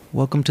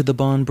welcome to the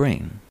Bond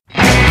Brain.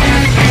 And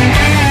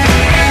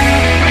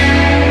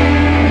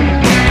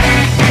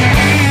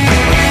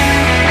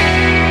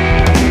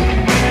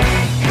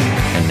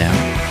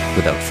now,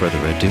 without further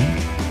ado,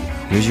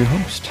 here's your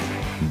host,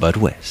 Bud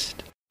West.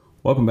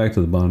 Welcome back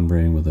to the Bond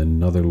Brain with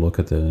another look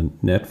at the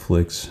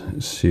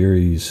Netflix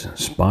series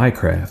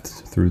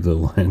Spycraft through the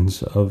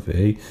lens of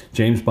a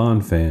James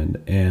Bond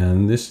fan.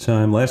 And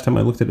last time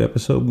I looked at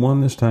episode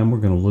 1, this time we're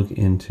going to look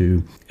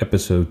into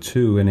episode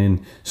 2. And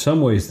in some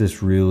ways,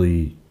 this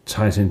really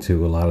ties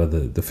into a lot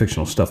of the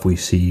fictional stuff we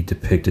see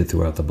depicted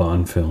throughout the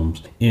Bond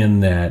films, in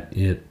that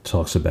it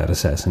talks about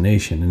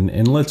assassination.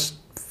 And let's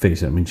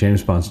face it, I mean,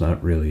 James Bond's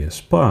not really a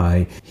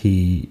spy.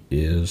 He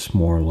is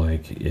more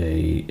like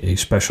a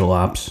special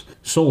ops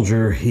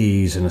soldier.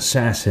 He's an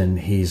assassin.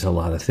 He's a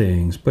lot of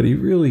things, but he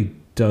really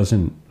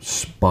doesn't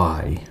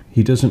spy.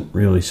 He doesn't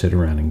really sit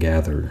around and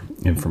gather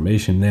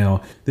information.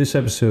 Now, this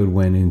episode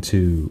went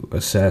into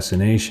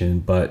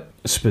assassination, but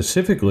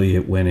specifically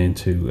it went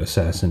into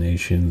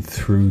assassination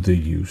through the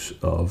use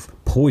of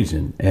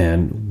poison.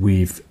 And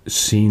we've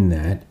seen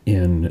that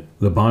in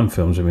the Bond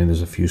films. I mean,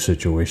 there's a few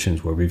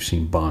situations where we've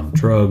seen Bond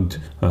drugged,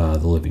 The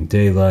Living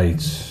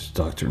Daylights,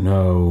 Dr.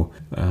 No,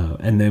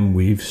 and then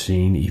we've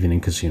seen, even in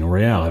Casino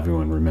Royale,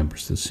 everyone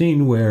remembers the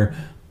scene where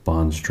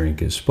Bond's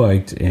drink is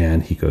spiked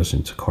and he goes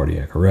into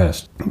cardiac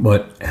arrest.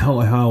 But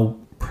how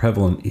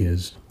prevalent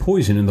is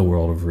poison in the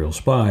world of real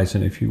spies?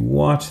 And if you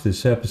watch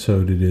this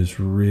episode, it is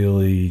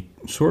really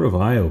sort of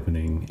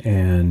eye-opening,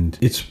 and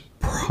it's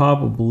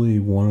probably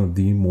one of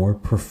the more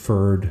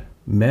preferred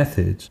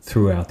methods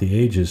throughout the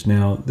ages.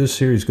 Now, this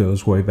series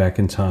goes way back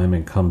in time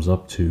and comes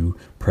up to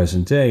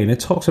present day, and it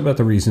talks about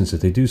the reasons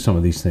that they do some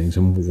of these things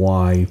and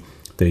why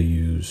they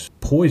use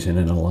poison.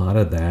 And a lot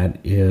of that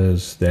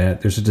is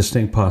that there's a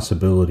distinct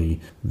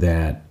possibility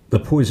that the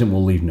poison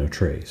will leave no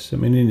trace. I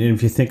mean, and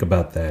if you think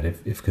about that,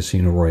 if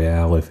Casino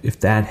Royale, if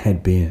that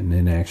had been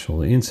an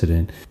actual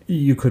incident,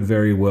 you could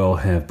very well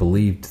have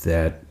believed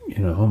that,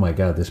 oh my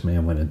God, this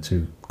man went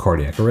into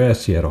cardiac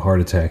arrest, he had a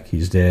heart attack,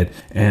 he's dead,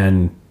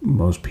 and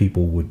most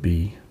people would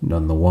be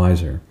none the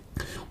wiser.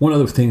 One of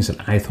the things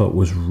that I thought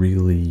was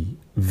really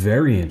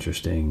very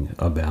interesting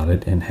about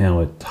it and how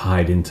it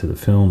tied into the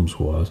films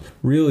was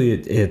really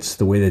it's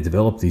the way they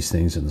develop these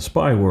things in the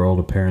spy world.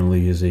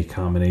 Apparently is a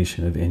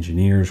combination of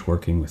engineers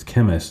working with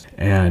chemists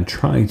and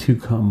trying to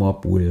come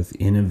up with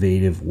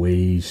innovative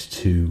ways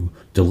to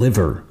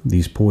deliver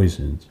these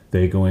poisons.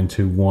 They go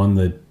into one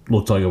that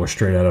looked like it was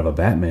straight out of a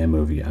Batman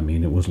movie. I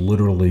mean, it was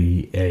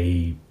literally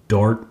a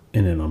dart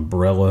in an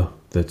umbrella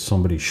that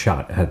somebody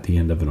shot at the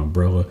end of an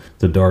umbrella.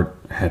 The dart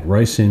had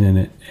ricin in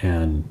it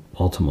and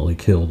ultimately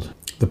killed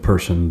the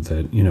person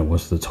that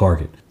was the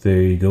target.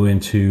 They go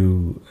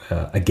into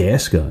a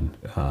gas gun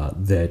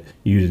that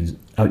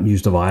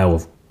used a vial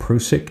of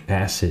prussic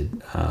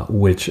acid,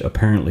 which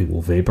apparently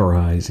will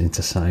vaporize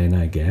into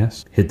cyanide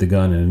gas. Hit the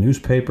gun in a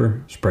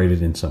newspaper, sprayed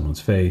it in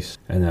someone's face,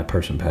 and that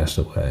person passed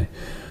away.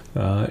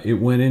 It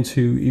went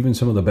into even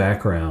some of the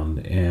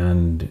background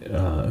and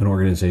an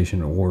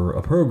organization or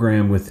a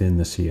program within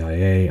the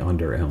CIA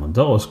under Allen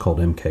Dulles called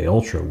MK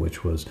Ultra,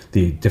 which was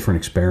the different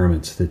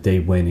experiments that they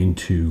went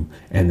into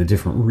and the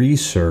different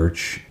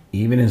research,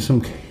 even in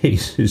some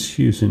cases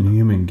using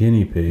human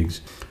guinea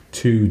pigs,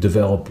 to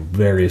develop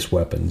various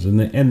weapons. And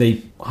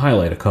they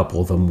highlight a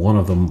couple of them. One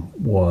of them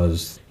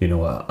was,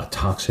 a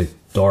toxic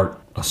dart,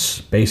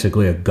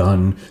 basically a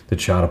gun that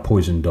shot a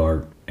poison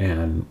dart,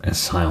 and as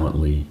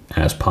silently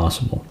as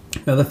possible.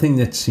 Now, the thing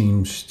that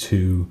seems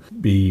to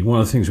be one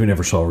of the things we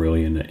never saw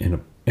really in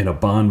a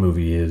Bond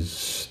movie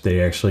is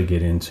they actually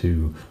get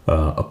into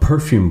a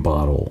perfume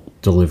bottle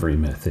delivery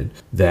method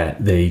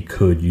that they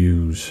could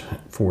use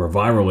for a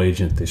viral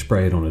agent. They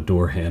spray it on a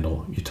door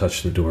handle, you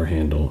touch the door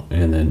handle,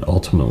 and then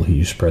ultimately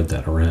you spread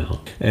that around.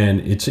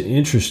 And it's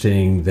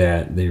interesting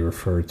that they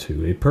refer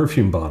to a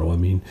perfume bottle. I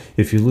mean,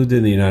 if you lived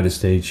in the United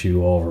States,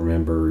 you all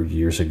remember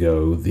years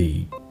ago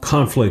the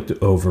conflict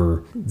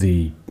over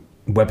the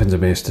weapons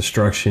of mass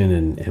destruction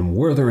and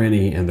were there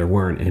any, and there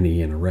weren't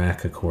any in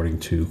Iraq, according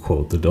to,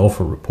 quote, the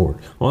Dulfer report.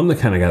 Well, I'm the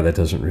kind of guy that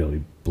doesn't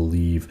really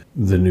believe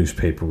the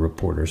newspaper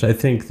reporters. I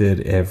think that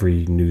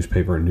every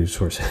newspaper and news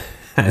source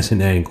has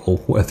an angle,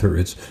 whether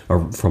it's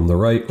from the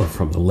right or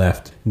from the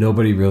left.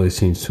 Nobody really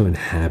seems to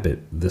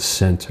inhabit the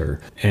center.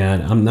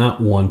 And I'm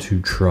not one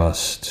to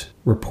trust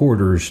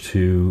reporters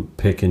to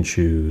pick and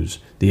choose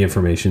the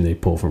information they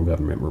pull from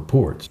government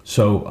reports.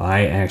 So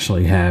I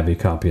actually have a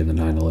copy of the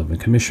 9/11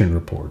 Commission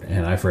report,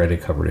 and I've read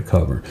it cover to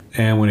cover.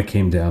 And when it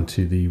came down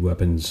to the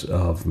weapons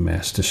of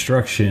mass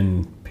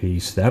destruction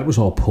piece, that was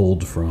all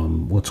pulled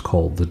from what's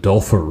called the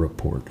Dulfer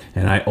report.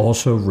 And I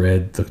also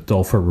read the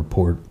Dulfer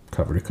report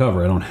cover to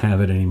cover. I don't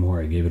have it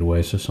anymore. I gave it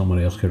away so someone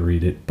else could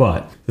read it.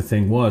 But the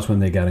thing was, when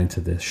they got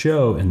into this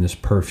show and this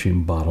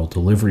perfume bottle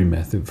delivery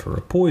method for a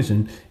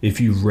poison,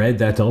 if you read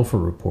that Dulfer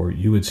report,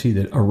 you would see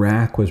that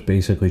Iraq was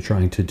basically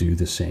trying to do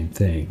the same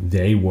thing.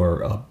 They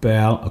were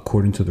about,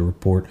 according to the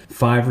report,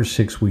 5 or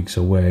 6 weeks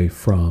away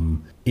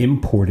from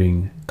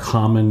importing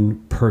common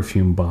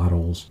perfume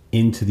bottles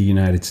into the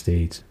United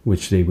States,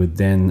 which they would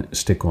then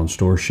stick on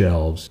store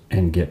shelves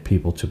and get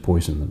people to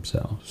poison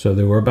themselves. So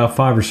they were about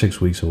 5 or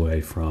 6 weeks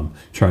away from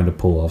trying to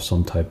pull off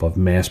some type of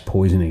mass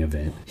poisoning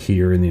event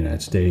here in the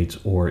United States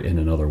or in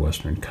another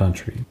Western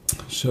country.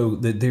 So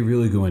they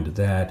really go into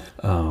that,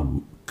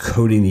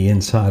 coating the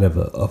inside of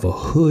a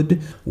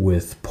hood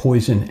with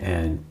poison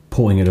and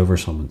pulling it over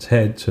someone's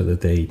head so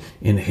that they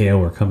inhale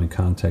or come in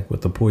contact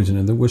with the poison.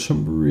 And there were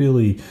some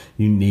really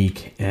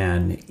unique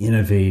and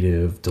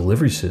innovative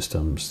delivery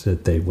systems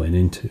that they went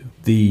into.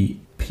 The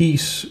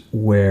piece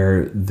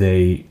where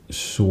they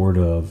sort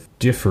of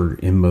differ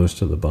in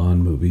most of the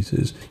Bond movies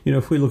is,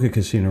 if we look at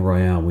Casino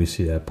Royale, we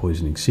see that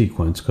poisoning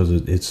sequence because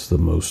it's the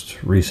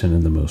most recent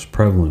and the most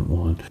prevalent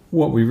one.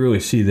 What we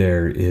really see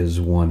there is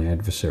one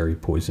adversary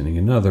poisoning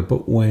another.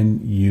 But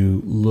when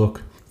you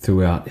look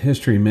throughout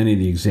history, many of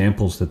the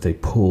examples that they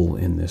pull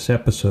in this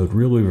episode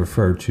really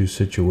refer to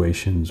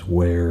situations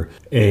where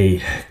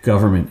a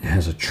government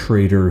has a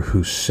traitor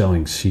who's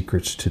selling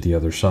secrets to the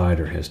other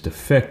side or has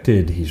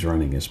defected, he's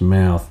running his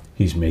mouth,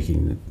 he's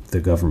making the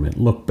government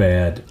look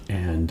bad,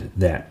 and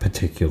that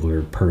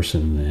particular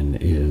person then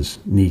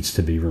needs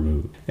to be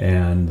removed.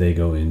 And they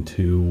go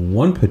into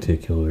one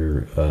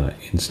particular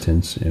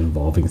instance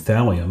involving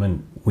thallium,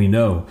 and we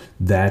know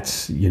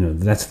that's the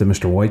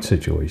Mr. White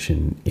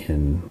situation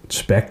in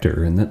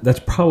Spectre, and that's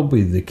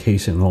probably the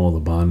case in all of the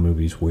Bond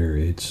movies where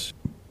it's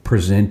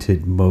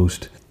presented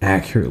most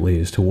accurately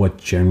as to what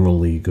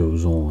generally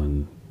goes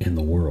on in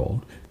the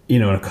world.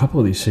 In a couple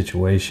of these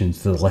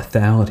situations, the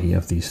lethality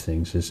of these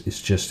things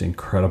is just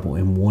incredible.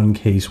 In one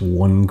case,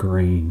 1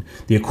 grain,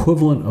 the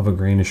equivalent of a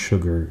grain of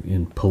sugar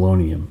in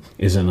polonium,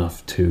 is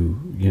enough to,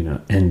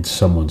 end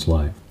someone's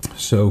life.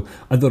 So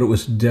I thought it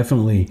was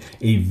definitely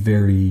a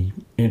very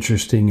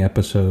interesting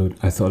episode.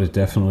 I thought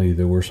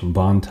there were some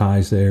Bond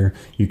ties there.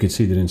 You could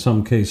see that in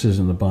some cases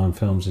in the Bond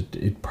films,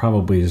 it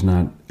probably is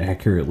not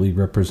accurately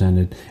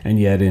represented.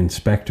 And yet in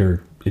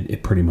Spectre,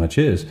 it pretty much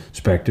is.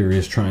 Spectre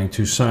is trying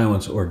to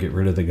silence or get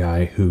rid of the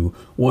guy who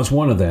was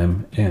one of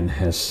them and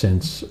has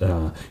since,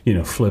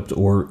 flipped,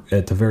 or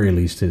at the very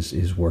least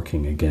is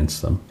working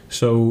against them.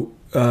 So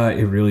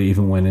it really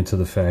even went into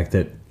the fact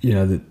that,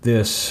 that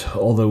this,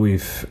 although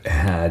we've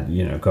had,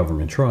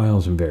 government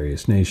trials in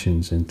various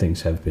nations and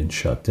things have been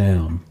shut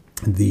down,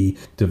 the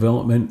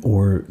development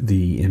or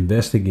the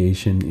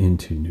investigation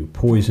into new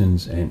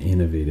poisons and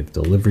innovative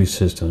delivery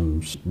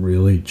systems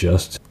really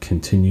just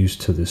continues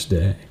to this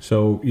day.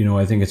 So,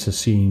 I think it's a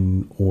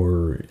scene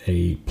or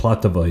a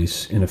plot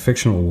device in a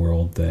fictional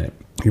world that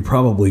you're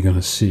probably going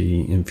to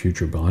see in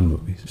future Bond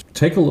movies.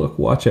 Take a look,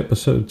 watch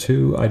episode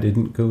 2. I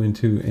didn't go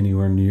into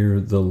anywhere near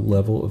the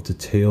level of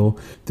detail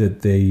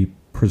that they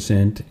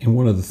present. And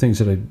one of the things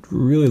that I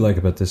really like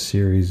about this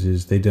series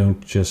is they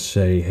don't just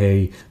say,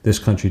 hey, this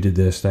country did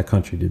this, that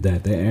country did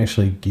that. They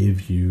actually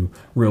give you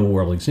real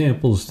world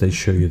examples. They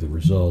show you the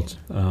results.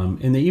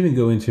 And they even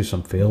go into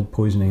some failed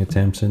poisoning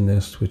attempts in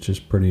this, which is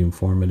pretty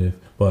informative.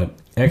 But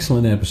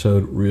excellent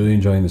episode. Really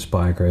enjoying the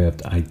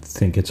Spycraft. I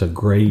think it's a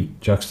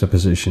great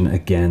juxtaposition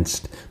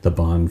against the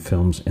Bond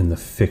films and the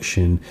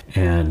fiction.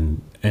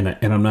 And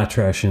I'm not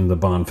trashing the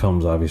Bond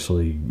films,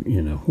 obviously,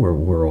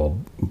 we're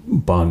all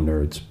Bond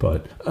nerds,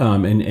 but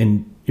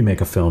and you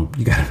make a film,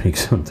 you got to make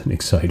something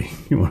exciting.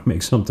 You want to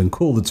make something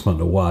cool that's fun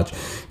to watch.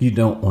 You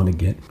don't want to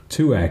get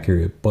too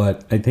accurate,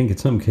 but I think in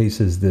some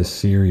cases this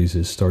series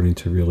is starting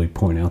to really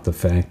point out the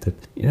fact that,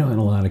 in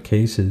a lot of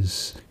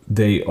cases,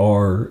 they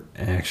are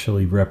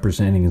actually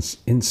representing,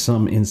 in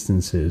some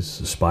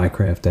instances,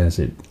 Spycraft as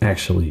it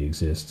actually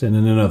exists. And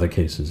in other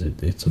cases,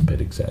 it's a bit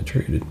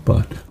exaggerated.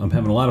 But I'm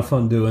having a lot of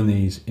fun doing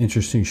these.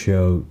 Interesting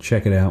show.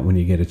 Check it out when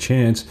you get a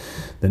chance.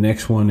 The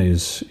next one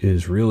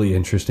is really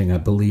interesting. I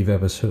believe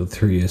episode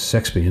 3 is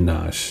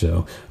Sexpionage.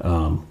 So,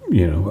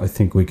 I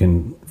think we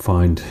can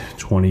find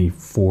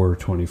 24,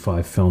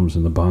 25 films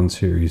in the Bond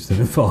series that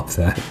involve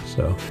that.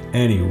 So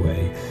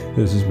anyway,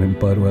 this has been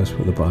Bud West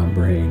with the Bond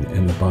Brain,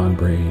 and the Bond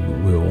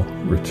Brain will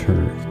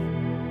return.